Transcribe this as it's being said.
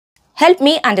Help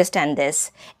me understand this.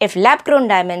 If lab-grown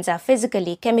diamonds are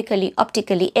physically, chemically,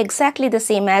 optically exactly the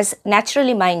same as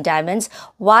naturally mined diamonds,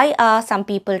 why are some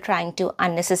people trying to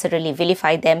unnecessarily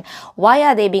vilify them? Why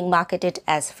are they being marketed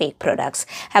as fake products?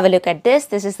 Have a look at this.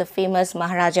 This is the famous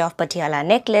Maharaja of Patiala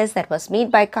necklace that was made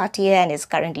by Cartier and is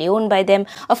currently owned by them.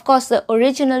 Of course, the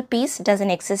original piece doesn't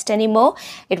exist anymore.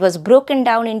 It was broken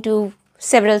down into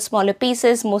several smaller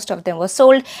pieces. Most of them were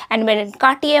sold, and when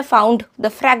Cartier found the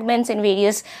fragments in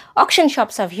various auction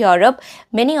shops of Europe,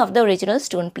 many of the original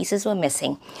stone pieces were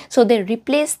missing. So they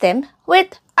replaced them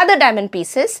with other diamond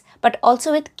pieces, but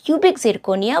also with cubic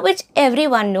zirconia, which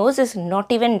everyone knows is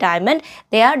not even diamond.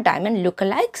 They are diamond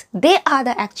lookalikes. They are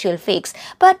the actual fakes,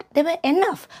 but they were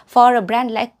enough for a brand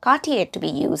like Cartier to be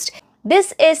used.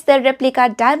 This is the replica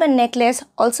diamond necklace,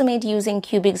 also made using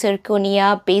cubic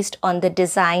zirconia based on the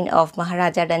design of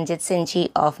Maharaja Ranjit Singh Ji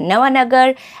of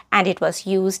Nawanagar, and it was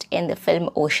used in the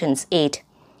film Ocean's 8.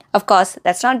 Of course,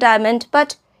 that's not diamond,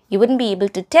 but you wouldn't be able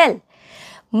to tell.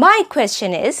 My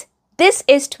question is, this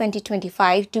is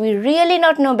 2025. Do we really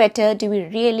not know better? Do we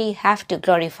really have to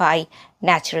glorify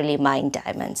naturally mined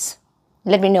diamonds?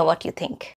 Let me know what you think.